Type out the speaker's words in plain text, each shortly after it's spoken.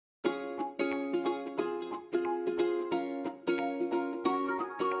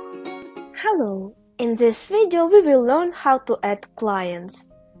Hello! In this video we will learn how to add clients.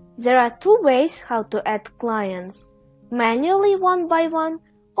 There are two ways how to add clients: manually one by one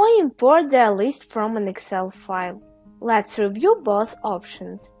or import their list from an Excel file. Let's review both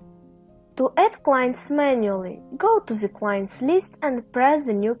options. To add clients manually, go to the clients list and press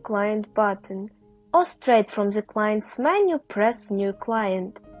the New Client button, or straight from the clients menu press New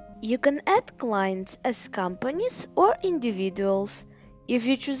Client. You can add clients as companies or individuals. If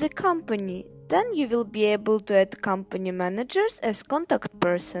you choose a company, then you will be able to add company managers as contact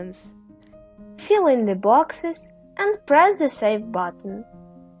persons. Fill in the boxes and press the Save button.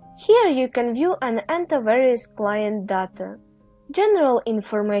 Here you can view and enter various client data, general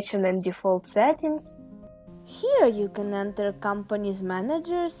information and default settings. Here you can enter company's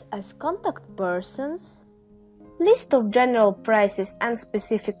managers as contact persons, list of general prices and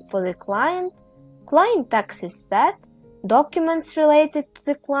specific for the client, client taxes set, documents related to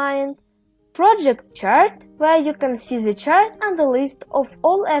the client, project chart, where you can see the chart and the list of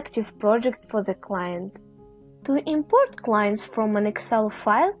all active projects for the client. To import clients from an Excel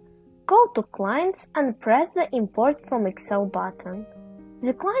file, go to Clients and press the Import from Excel button.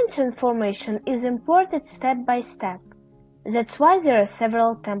 The client's information is imported step by step. That's why there are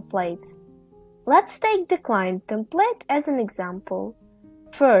several templates. Let's take the client template as an example.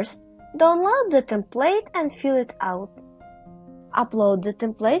 First, download the template and fill it out. Upload the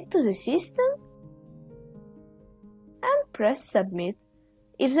template to the system and press Submit.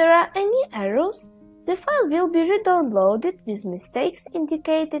 If there are any errors, the file will be re-downloaded with mistakes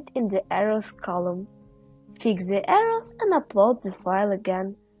indicated in the Errors column. Fix the errors and upload the file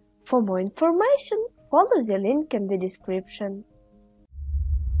again. For more information, follow the link in the description.